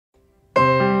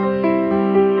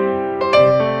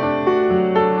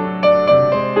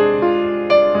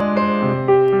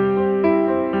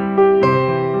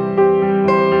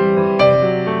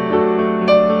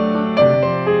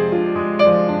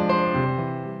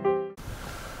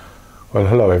Well,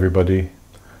 hello everybody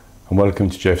and welcome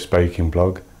to Jeff's baking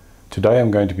blog. Today I'm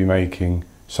going to be making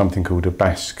something called a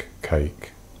Basque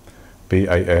cake,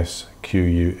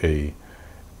 B-A-S-Q-U-E.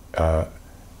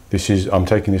 I'm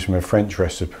taking this from a French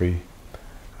recipe,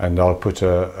 and I'll put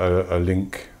a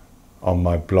link on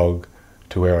my blog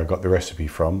to where I got the recipe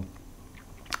from.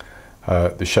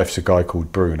 The chef's a guy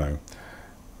called Bruno,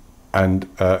 and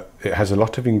it has a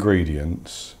lot of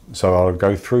ingredients, so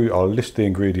I'll list the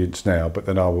ingredients now, but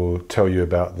then I will tell you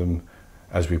about them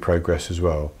as we progress as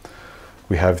well.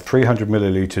 We have 300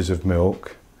 milliliters of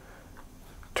milk,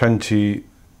 20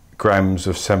 grams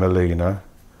of semolina,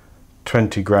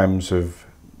 20 grams of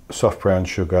soft brown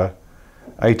sugar,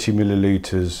 80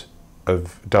 milliliters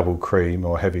of double cream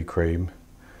or heavy cream,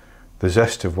 the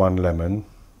zest of 1 lemon,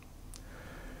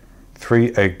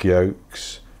 3 egg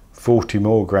yolks, 40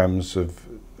 more grams of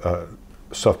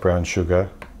soft brown sugar,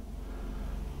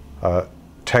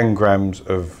 10 grams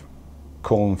of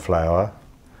corn flour,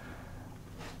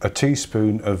 a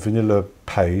teaspoon of vanilla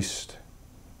paste,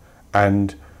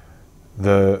 and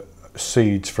the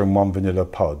seeds from 1 vanilla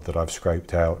pod that I've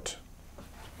scraped out.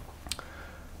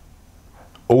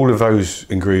 All of those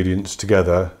ingredients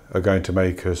together are going to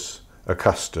make us a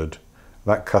custard.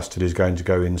 That custard is going to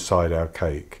go inside our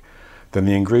cake. Then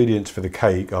the ingredients for the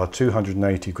cake are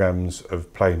 280 grams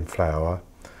of plain flour,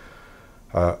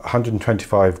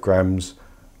 125 grams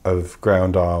of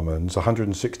ground almonds,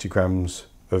 160 grams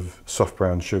of soft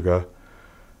brown sugar,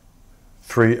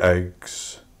 3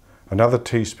 eggs, another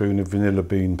teaspoon of vanilla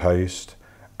bean paste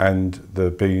and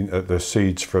the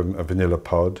seeds from a vanilla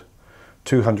pod,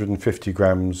 250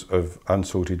 grams of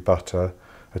unsalted butter,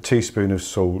 a teaspoon of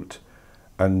salt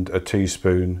and a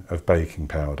teaspoon of baking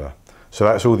powder. So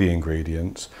that's all the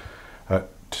ingredients. To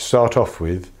start off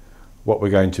with, what we're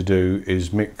going to do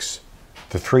is mix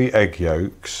the 3 egg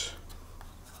yolks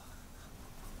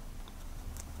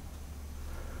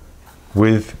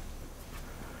with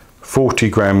 40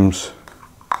 grams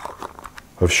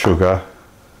of sugar,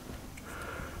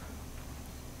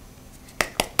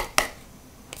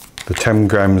 the 10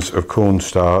 grams of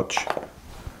cornstarch,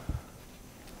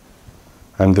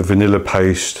 and the vanilla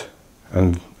paste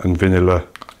and vanilla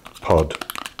pod.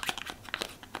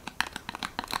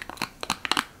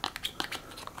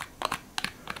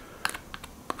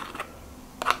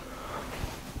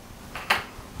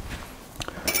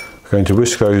 We're going to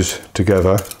whisk those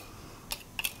together.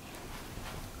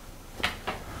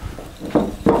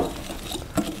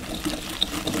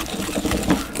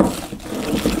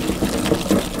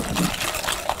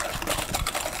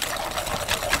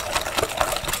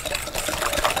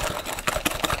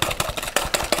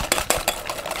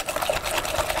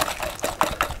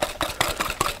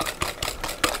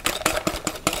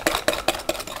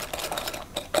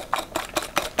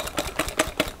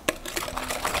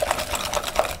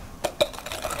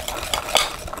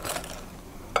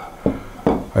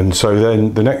 And so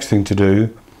then the next thing to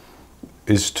do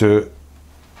is to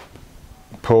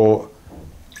pour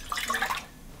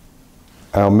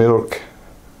our milk,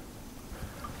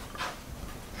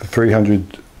 the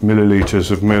 300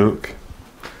 milliliters of milk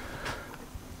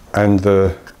and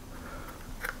the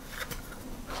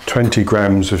 20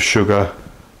 grams of sugar,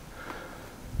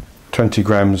 20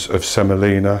 grams of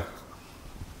semolina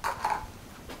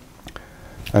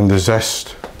and the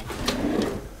zest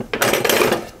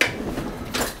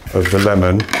of the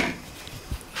lemon,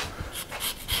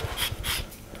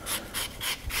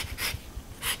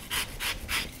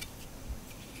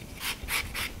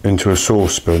 into a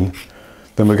saucepan.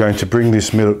 Then we're going to bring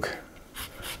this milk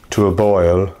to a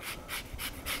boil,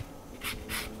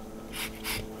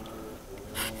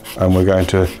 and we're going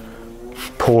to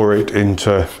pour it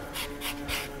into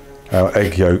our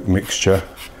egg yolk mixture,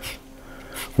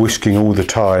 whisking all the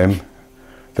time,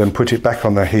 then put it back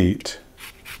on the heat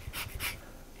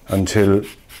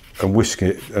and whisk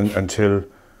it until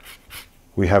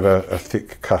we have a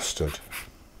thick custard.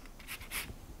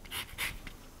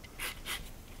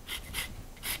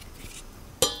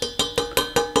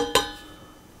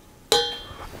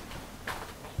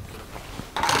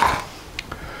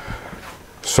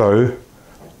 So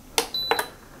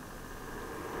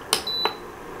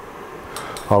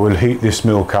I will heat this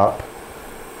milk up,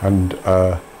 and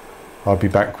I'll be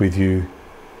back with you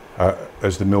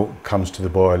as the milk comes to the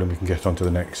boil and we can get on to the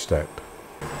next step.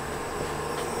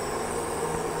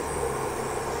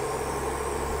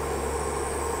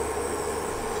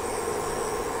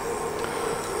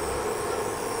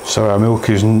 So our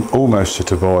milk is almost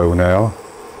at a boil now.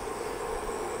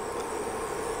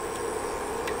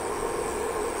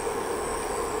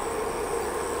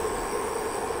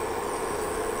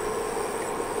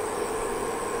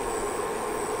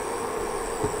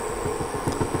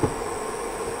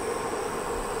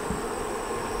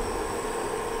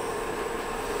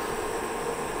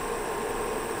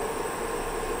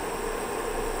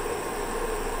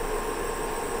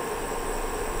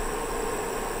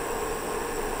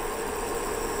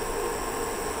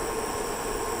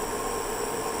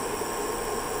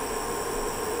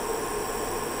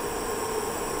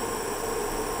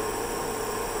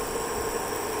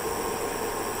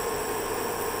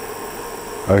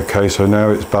 Okay, so now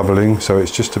it's bubbling, so it's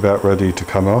just about ready to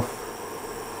come off.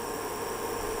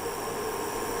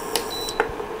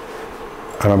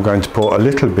 And I'm going to pour a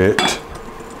little bit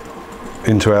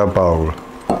into our bowl.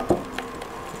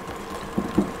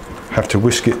 Have to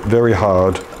whisk it very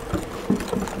hard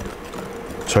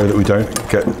so that we don't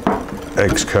get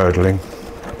eggs curdling.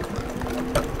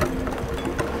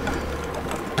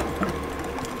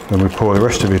 Then we pour the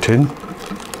rest of it in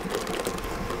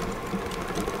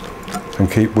and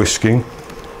keep whisking.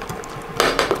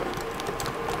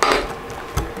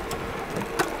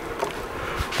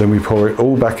 Then we pour it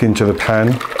all back into the pan.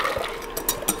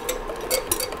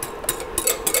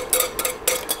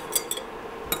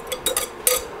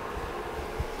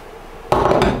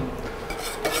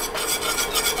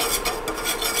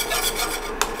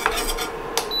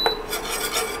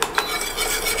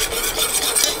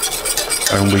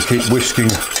 And we keep whisking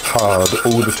hard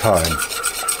all the time.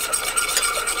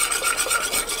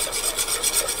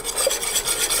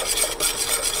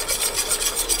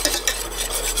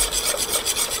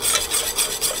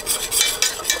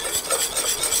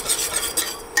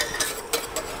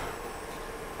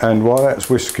 And while that's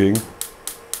whisking,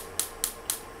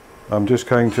 I'm just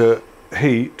going to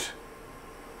heat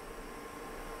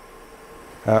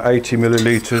our 80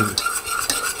 millilitres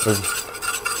of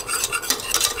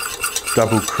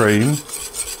double cream.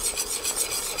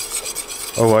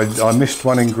 Oh, I missed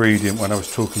one ingredient when I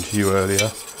was talking to you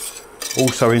earlier.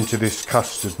 Also into this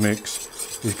custard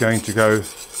mix is going to go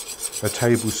a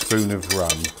tablespoon of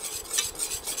rum.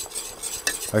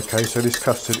 Okay, so this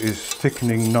custard is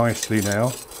thickening nicely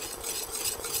now.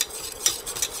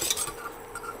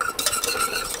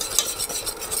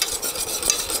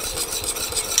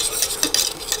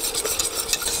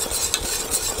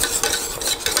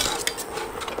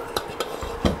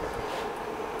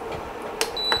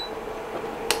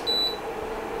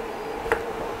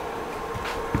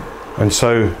 And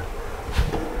so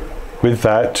with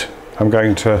that, I'm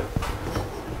going to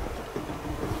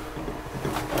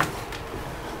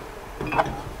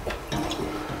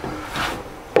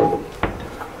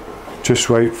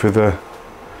just wait for the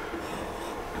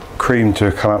cream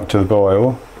to come up to the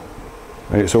boil.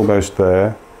 It's almost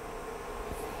there.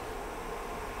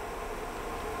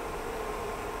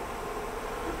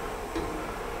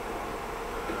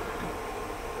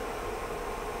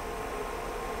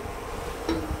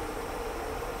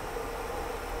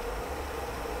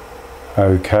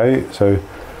 Okay, so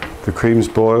the cream's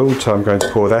boiled, so I'm going to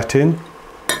pour that in.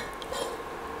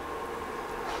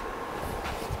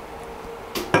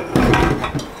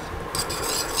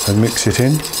 And mix it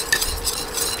in.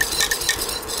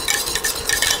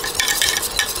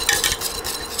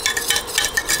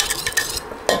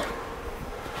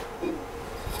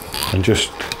 And just,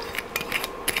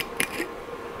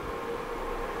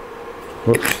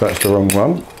 whoops, that's the wrong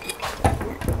one.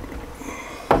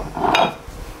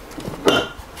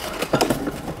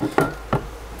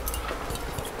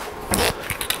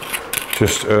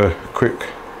 Just a quick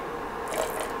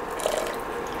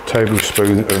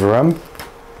tablespoon of rum.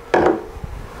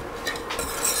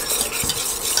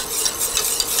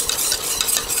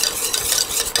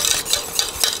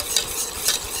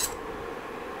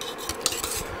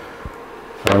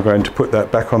 I'm going to put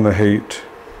that back on the heat.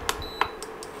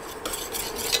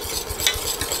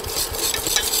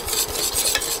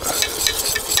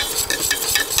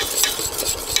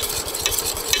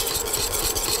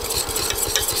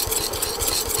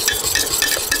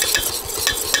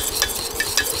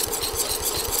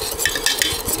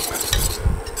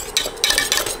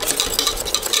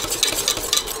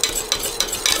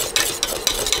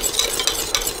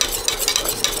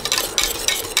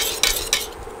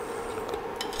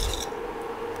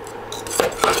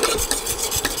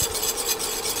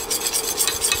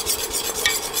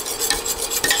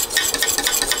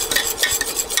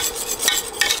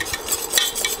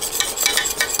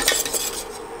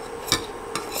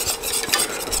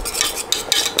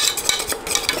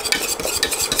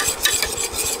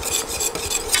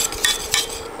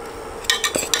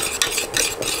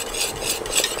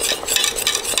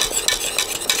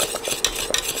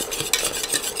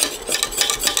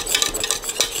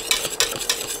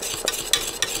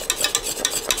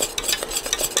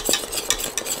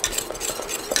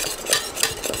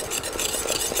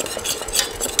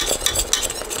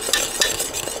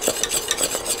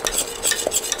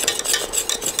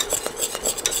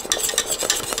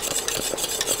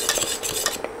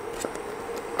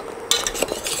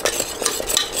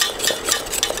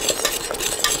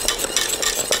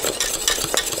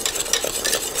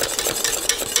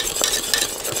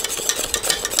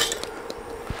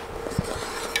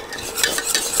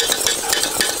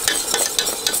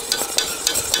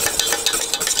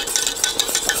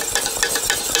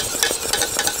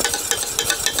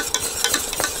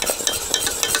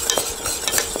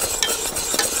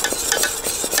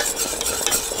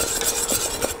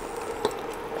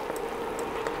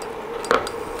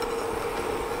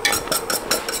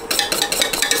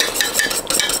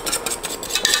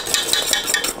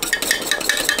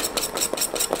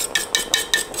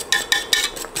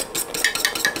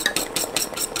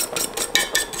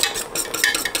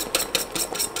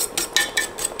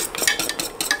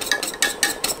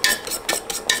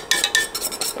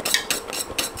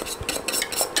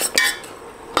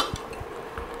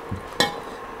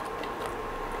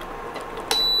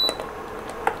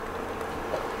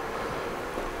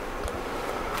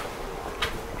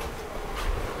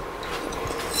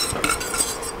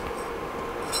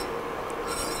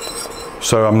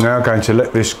 So I'm now going to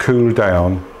let this cool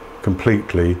down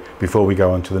completely before we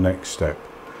go on to the next step.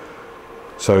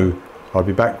 So I'll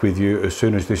be back with you as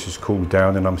soon as this is cooled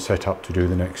down and I'm set up to do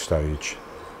the next stage.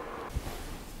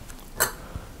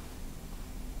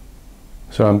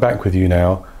 So I'm back with you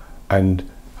now, and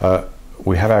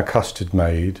we have our custard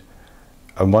made,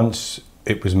 and once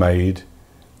it was made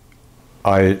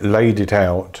I laid it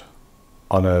out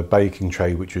on a baking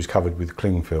tray which was covered with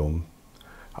cling film,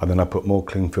 and then I put more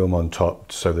cling film on top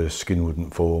so the skin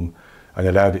wouldn't form, and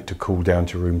allowed it to cool down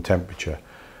to room temperature.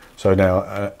 So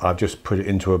now I've just put it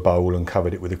into a bowl and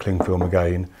covered it with the cling film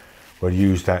again. We'll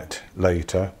use that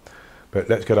later, but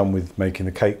let's get on with making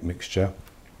the cake mixture.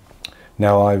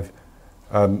 Now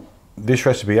this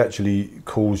recipe actually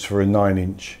calls for a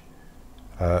 9-inch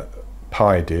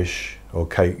pie dish, or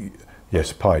cake,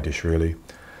 yes, pie dish really,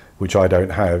 which I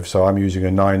don't have, so I'm using a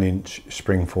 9-inch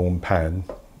springform pan.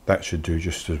 That should do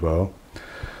just as well.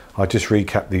 I'll just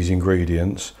recap these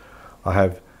ingredients. I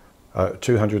have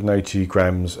 280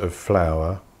 grams of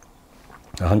flour,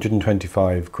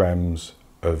 125 grams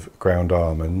of ground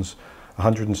almonds,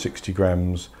 160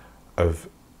 grams of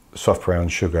soft brown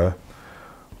sugar,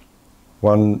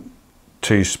 1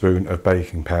 teaspoon of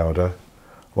baking powder,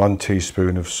 1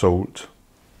 teaspoon of salt,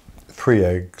 3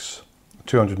 eggs,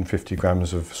 250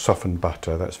 grams of softened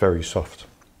butter, that's very soft,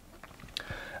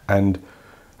 and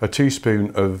a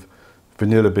teaspoon of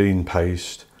vanilla bean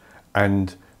paste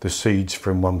and the seeds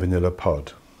from 1 vanilla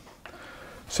pod.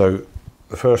 So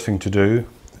the first thing to do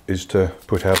is to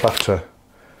put our butter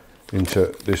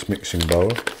into this mixing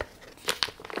bowl.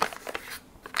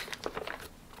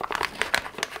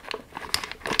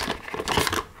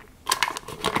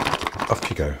 Off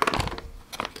you go.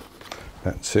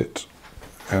 That's it.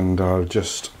 And I'll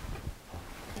just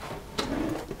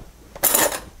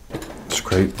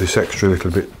scrape this extra little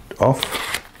bit off.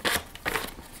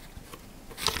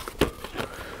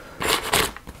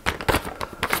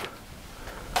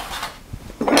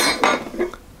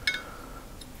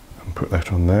 And put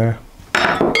that on there.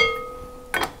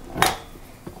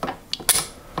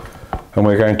 And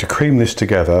we're going to cream this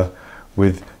together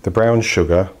with the brown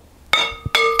sugar,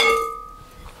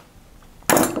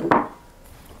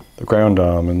 the ground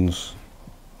almonds,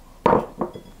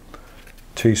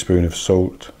 teaspoon of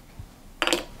salt,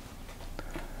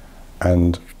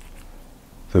 and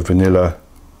the vanilla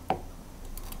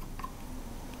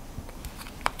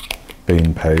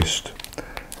bean paste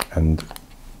and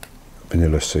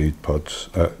vanilla seed pods,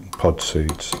 pod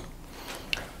seeds.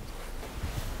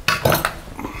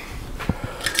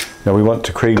 Now we want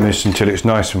to cream this until it's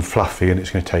nice and fluffy, and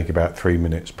it's going to take about 3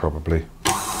 minutes probably.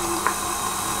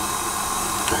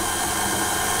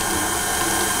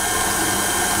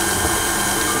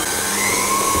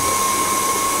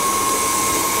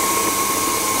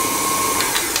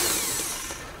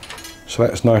 So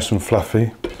that's nice and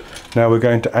fluffy. Now we're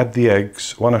going to add the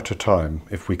eggs one at a time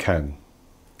if we can.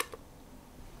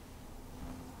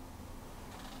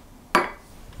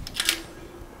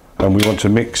 And we want to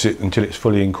mix it until it's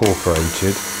fully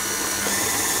incorporated.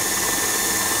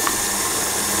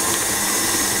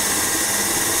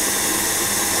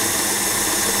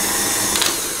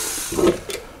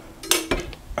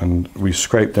 And we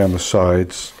scrape down the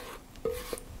sides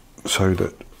so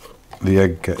that the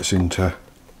egg gets into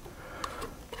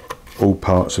all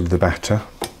parts of the batter.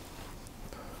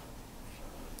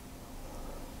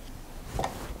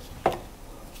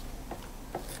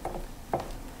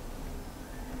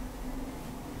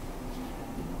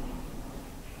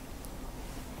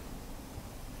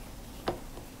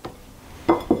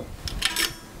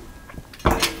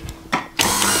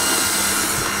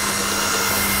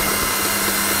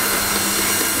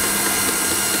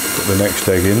 Put the next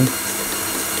egg in.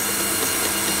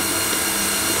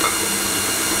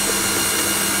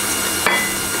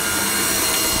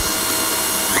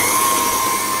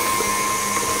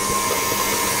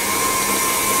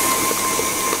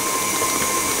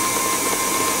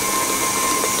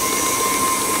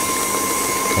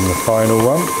 And the final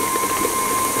one.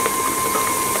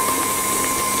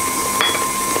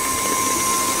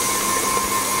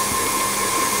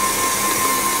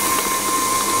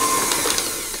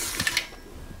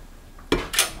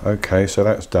 Okay, so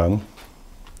that's done.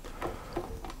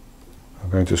 I'm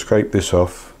going to scrape this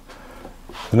off.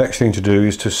 The next thing to do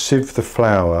is to sieve the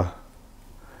flour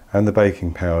and the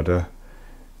baking powder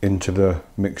into the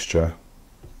mixture,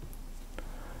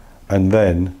 and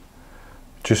then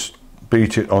just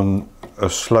beat it on a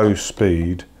slow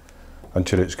speed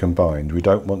until it's combined. We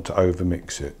don't want to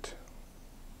overmix it.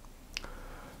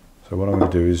 So what I'm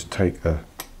going to do is take the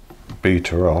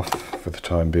beater off for the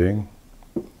time being.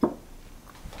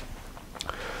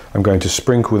 I'm going to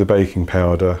sprinkle the baking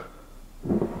powder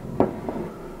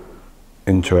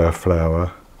into our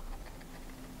flour.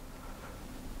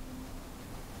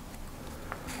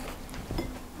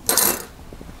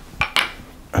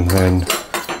 And then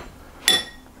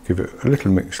give it a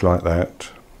little mix like that.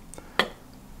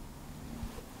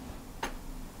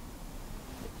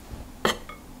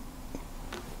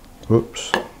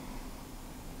 Whoops.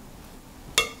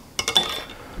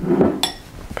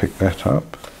 Pick that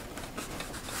up.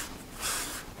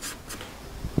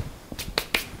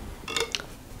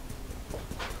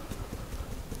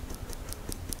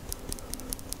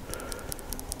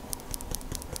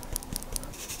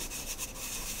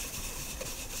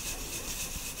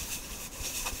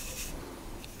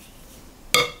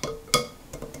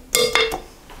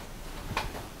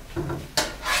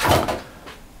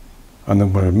 And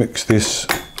then we'll mix this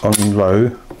on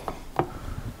low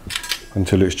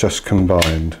until it's just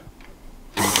combined.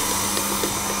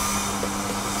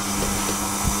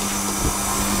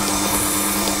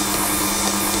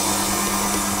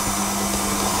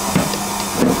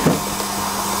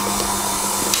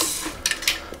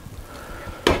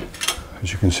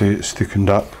 As you can see, it's thickened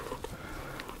up,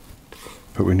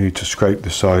 but we need to scrape the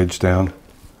sides down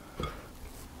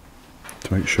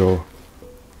to make sure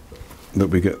that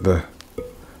we get the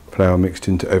flour mixed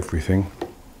into everything.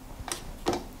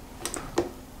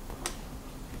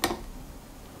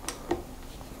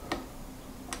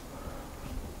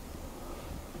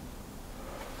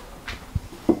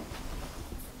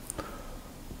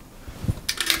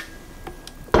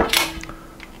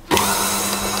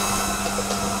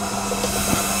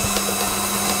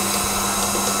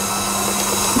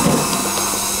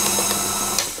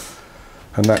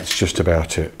 And that's just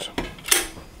about it.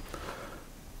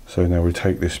 So now we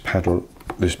take this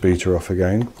beater off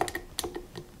again.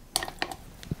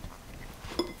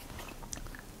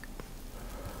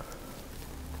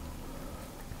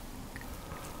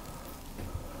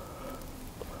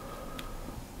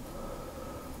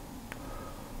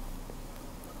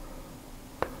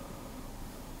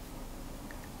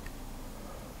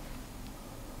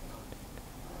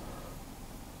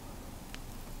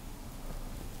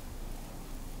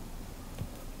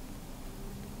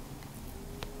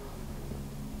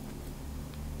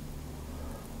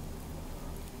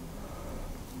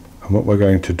 And what we're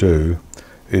going to do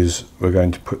is we're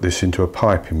going to put this into a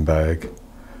piping bag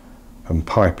and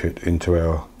pipe it into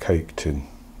our cake tin.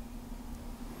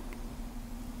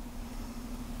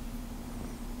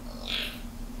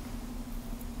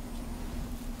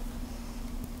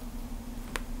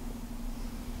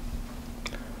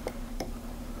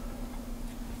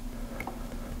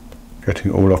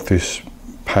 Getting all off this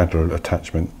paddle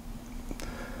attachment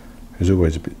is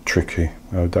always a bit tricky.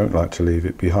 I don't like to leave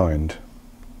it behind.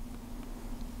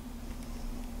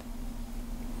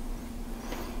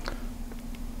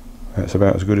 That's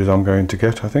about as good as I'm going to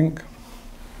get, I think.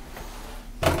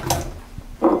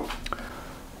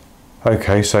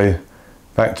 Okay, so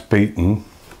that's beaten.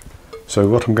 So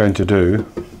what I'm going to do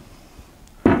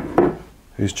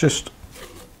is just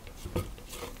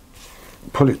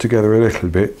pull it together a little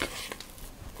bit,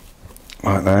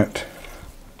 like that.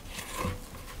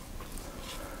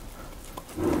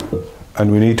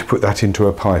 And we need to put that into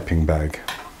a piping bag.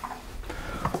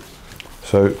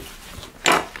 So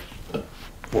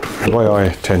the way I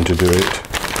tend to do it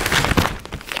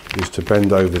is to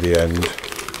bend over the end,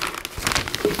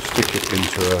 stick it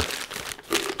into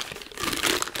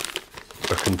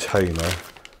a container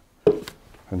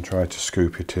and try to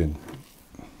scoop it in.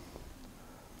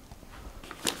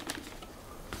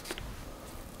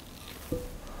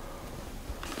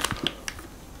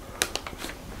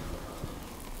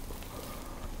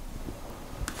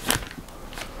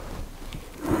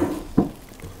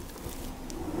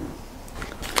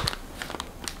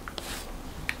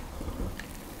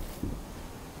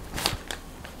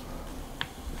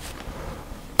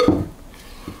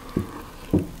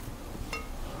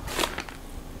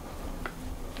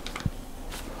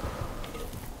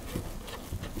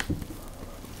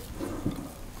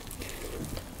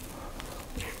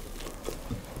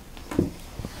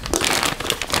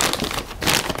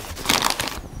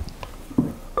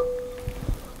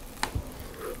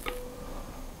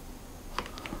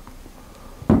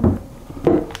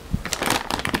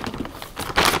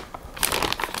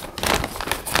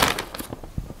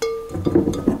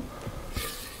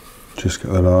 Just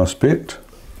get the last bit.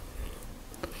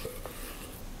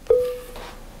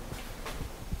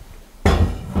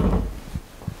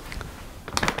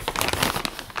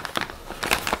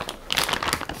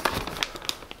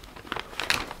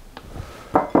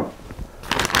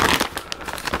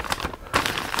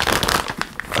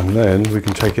 And then we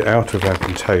can take it out of our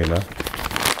container.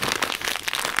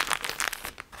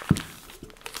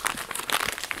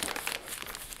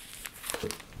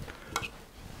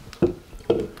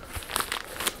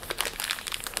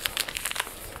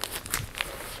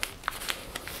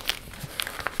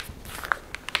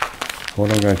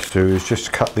 What I'm going to do is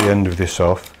just cut the end of this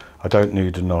off. I don't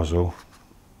need a nozzle.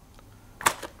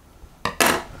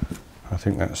 I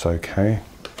think that's okay.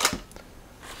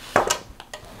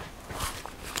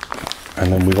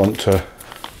 And then we want to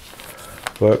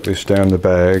work this down the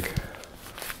bag.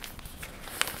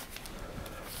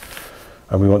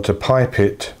 And we want to pipe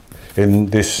it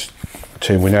in this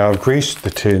tin. We now have greased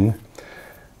the tin,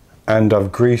 and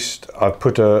I've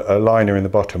put a liner in the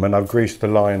bottom, and I've greased the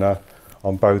liner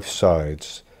on both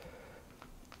sides.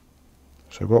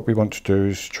 So what we want to do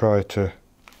is try to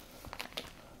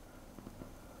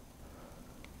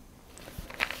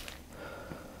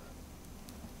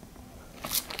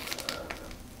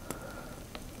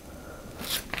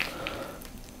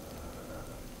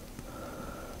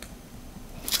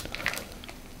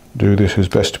do this as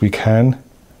best we can.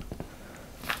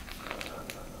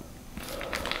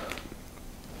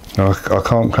 Now, I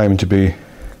can't claim to be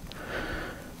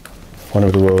one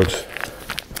of the world's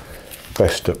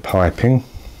best at piping,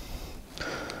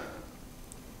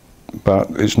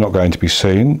 but it's not going to be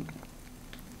seen.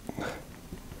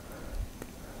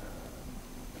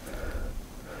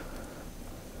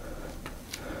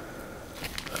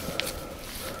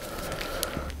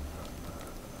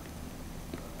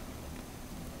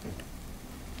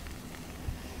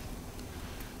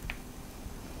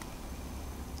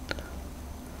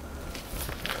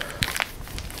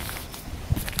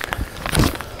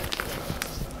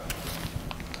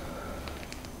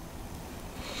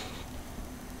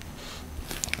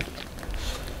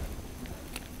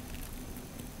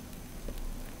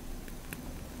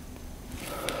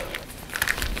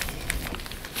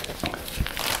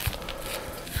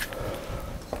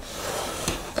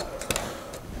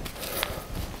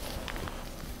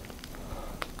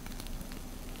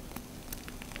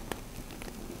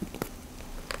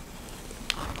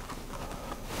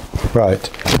 Right,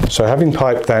 so having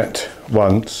piped that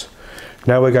once,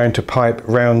 now we're going to pipe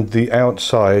round the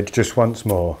outside just once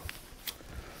more.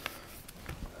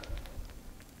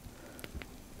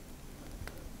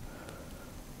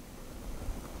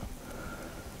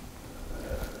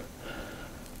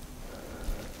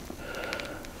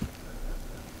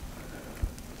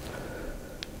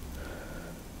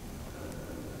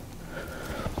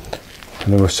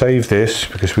 And then we'll save this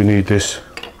because we need this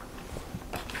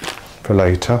for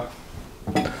later.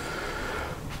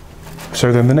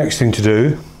 So then the next thing to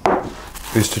do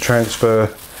is to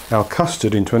transfer our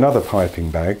custard into another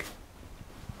piping bag.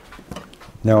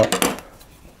 Now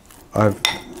I've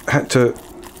had to,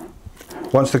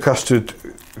 once the custard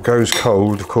goes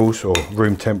cold, of course, or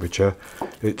room temperature,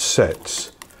 it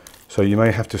sets. So you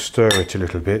may have to stir it a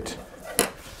little bit.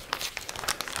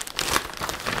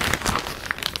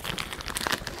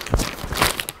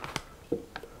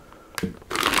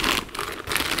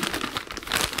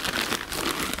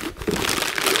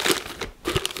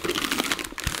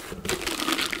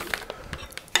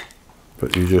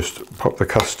 But you just pop the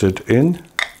custard in.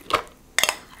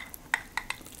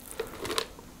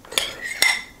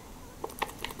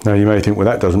 Now you may think, well,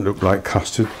 that doesn't look like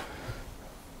custard.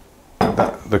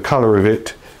 The colour of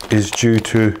it is due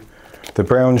to the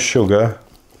brown sugar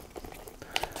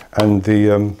and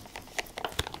the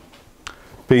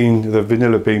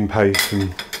vanilla bean paste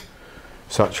and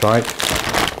such like.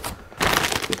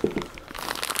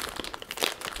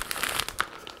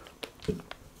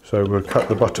 So we'll cut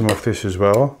the bottom off this as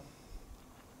well.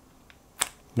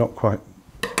 Not quite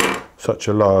such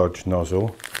a large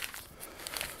nozzle.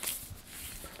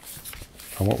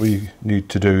 And what we need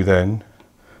to do then,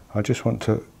 I just want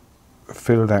to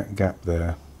fill that gap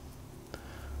there.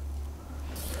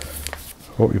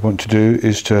 What we want to do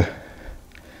is to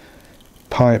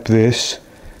pipe this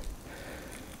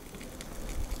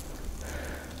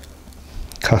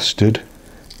custard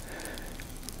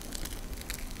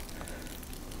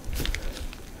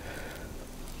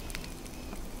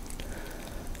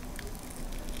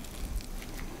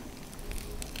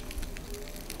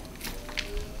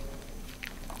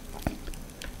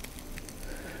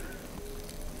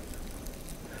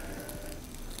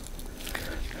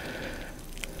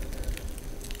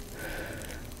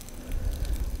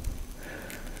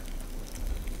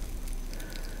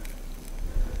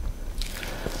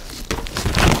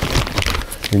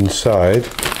inside.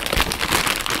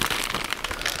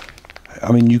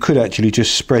 I mean, you could actually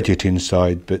just spread it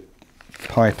inside, but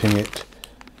piping it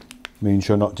means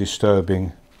you're not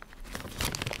disturbing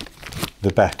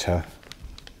the batter,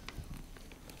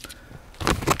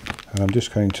 and I'm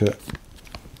just going to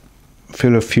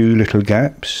fill a few little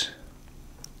gaps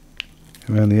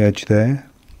around the edge there.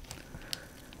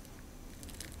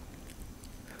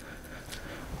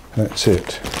 That's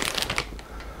it.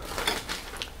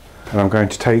 And I'm going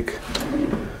to take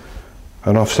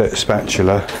an offset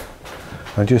spatula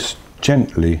and just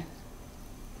gently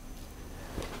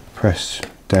press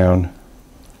down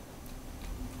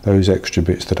those extra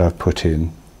bits that I've put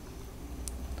in.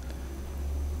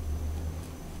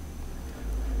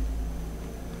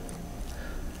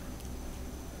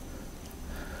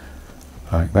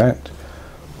 Like that.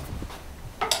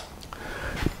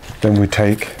 Then we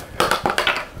take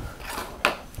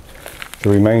the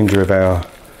remainder of our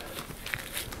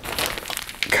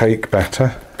cake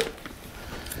batter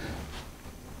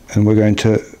and we're going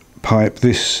to pipe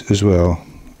this as well.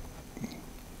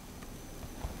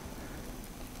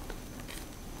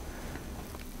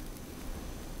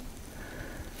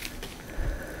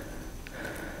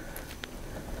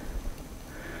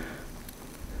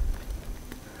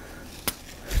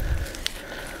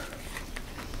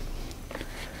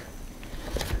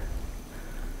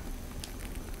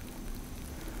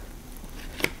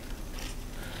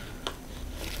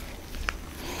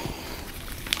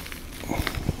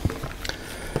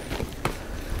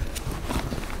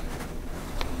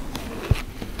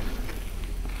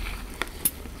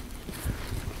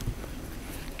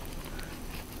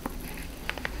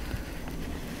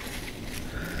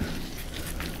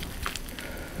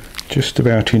 Just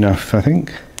about enough, I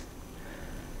think,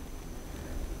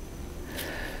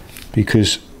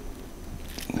 because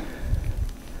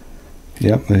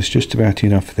yep, there's just about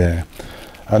enough there.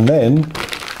 And then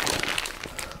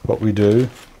what we do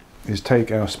is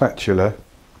take our spatula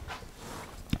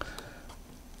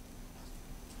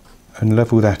and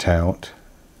level that out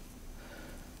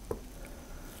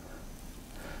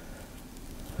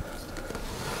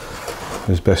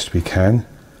as best we can.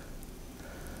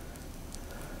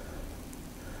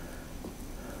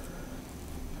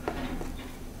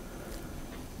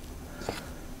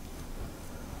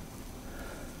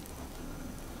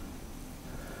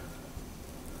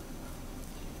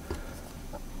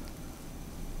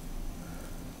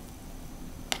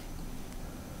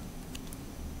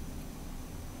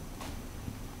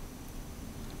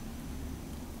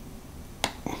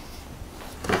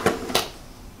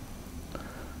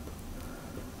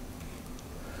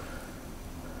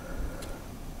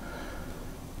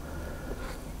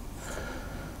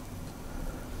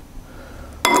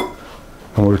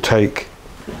 And we'll take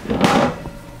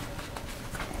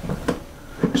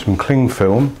some cling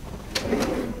film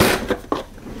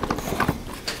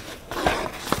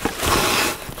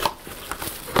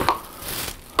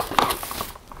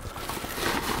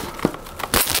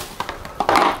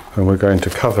and we're going to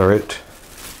cover it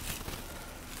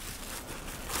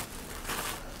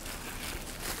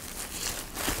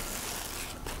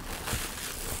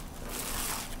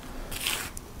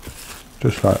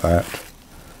just like that.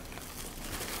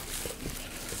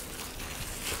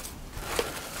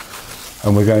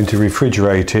 And we're going to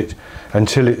refrigerate it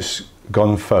until it's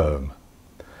gone firm.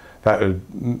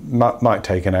 That might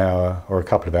take an hour or a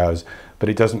couple of hours, but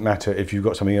it doesn't matter. If you've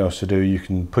got something else to do, you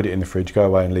can put it in the fridge, go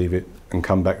away and leave it, and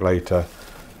come back later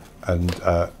and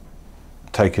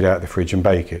take it out of the fridge and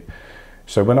bake it.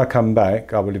 So when I come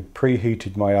back, I will have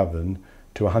preheated my oven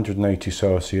to 180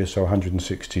 Celsius or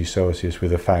 160 Celsius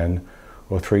with a fan,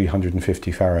 or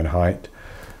 350 Fahrenheit.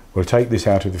 We'll take this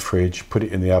out of the fridge, put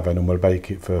it in the oven, and we'll bake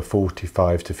it for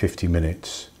 45 to 50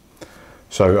 minutes.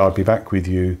 So I'll be back with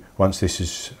you once this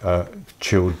is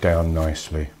chilled down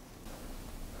nicely.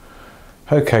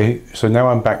 Okay, so now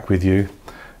I'm back with you,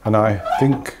 and I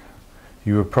think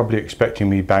you were probably expecting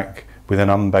me back with an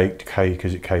unbaked cake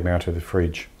as it came out of the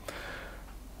fridge.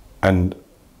 And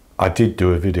I did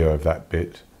do a video of that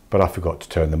bit, but I forgot to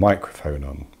turn the microphone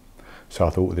on. So I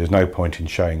thought, well, there's no point in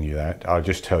showing you that. I'll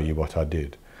just tell you what I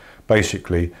did.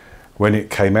 Basically, when it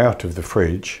came out of the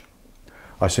fridge,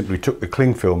 I simply took the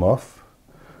cling film off,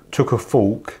 took a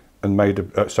fork and made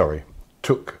a,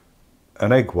 took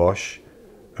an egg wash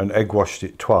and egg washed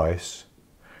it twice.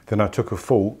 Then I took a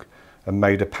fork and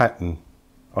made a pattern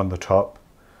on the top.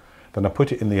 Then I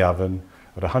put it in the oven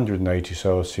at 180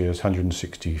 Celsius,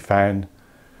 160 fan,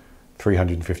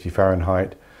 350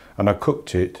 Fahrenheit, and I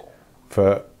cooked it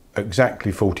for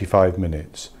exactly 45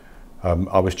 minutes.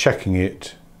 I was checking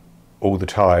it all the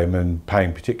time and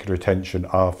paying particular attention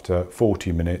after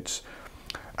 40 minutes,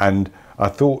 and I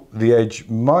thought the edge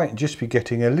might just be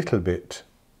getting a little bit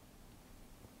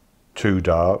too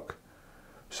dark,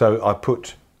 so I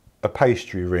put a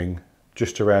pastry ring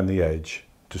just around the edge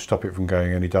to stop it from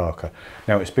going any darker.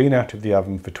 Now it's been out of the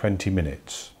oven for 20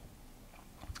 minutes,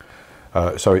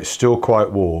 so it's still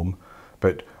quite warm,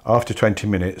 but after 20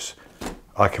 minutes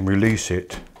I can release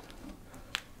it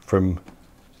from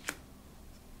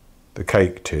the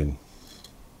cake tin,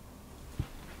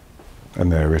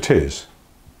 and there it is.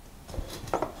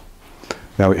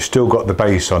 Now it's still got the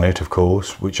base on it, of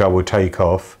course, which I will take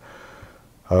off.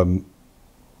 In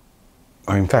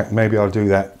fact, maybe I'll do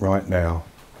that right now,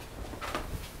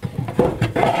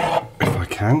 if I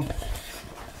can.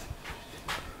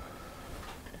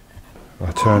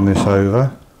 I'll turn this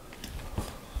over.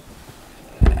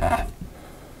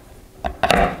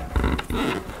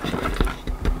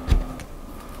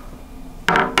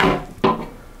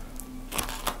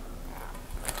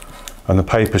 And the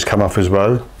paper's come off as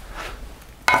well.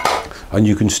 And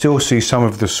you can still see some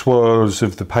of the swirls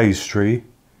of the pastry.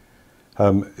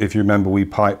 If you remember, we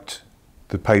piped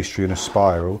the pastry in a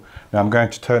spiral. Now I'm going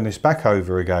to turn this back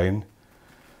over again,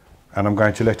 and I'm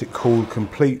going to let it cool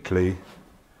completely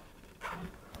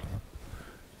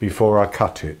before I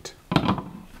cut it.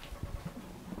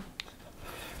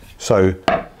 So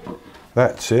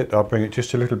that's it. I'll bring it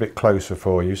just a little bit closer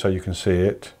for you so you can see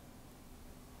it,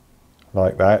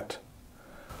 like that.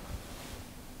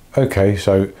 Okay,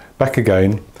 so back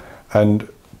again, and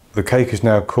the cake is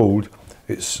now cooled.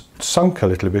 It's sunk a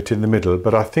little bit in the middle,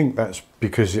 but I think that's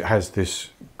because it has this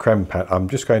creme pat. I'm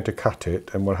just going to cut it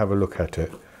and we'll have a look at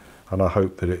it, and I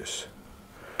hope that it's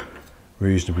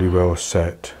reasonably well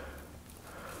set.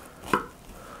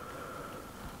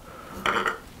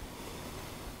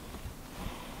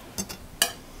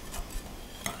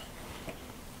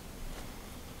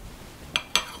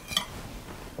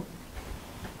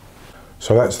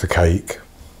 So that's the cake,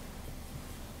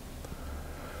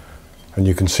 and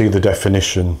you can see the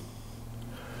definition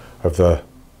of the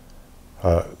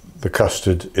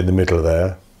custard in the middle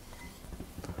there.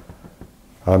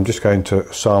 I'm just going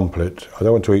to sample it. I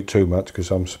don't want to eat too much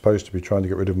because I'm supposed to be trying to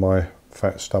get rid of my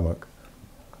fat stomach.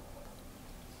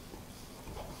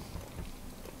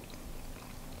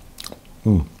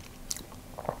 I'm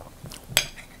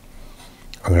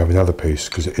going to have another piece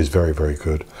because it is very, very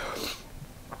good.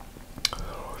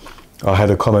 I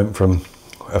had a comment from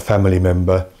a family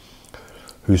member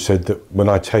who said that when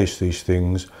I taste these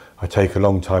things, I take a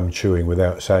long time chewing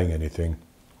without saying anything.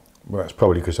 Well, that's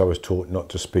probably because I was taught not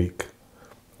to speak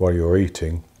while you're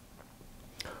eating,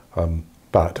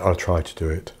 but I'll try to do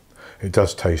it. It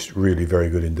does taste really very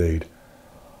good indeed.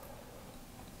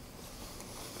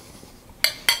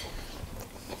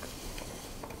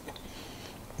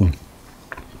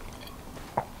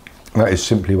 That is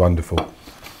simply wonderful.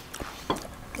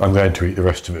 I'm going to eat the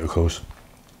rest of it, of course.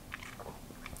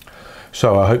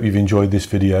 So I hope you've enjoyed this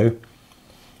video,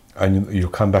 and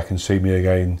you'll come back and see me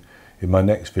again in my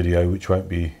next video, which won't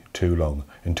be too long.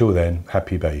 Until then,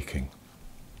 happy baking.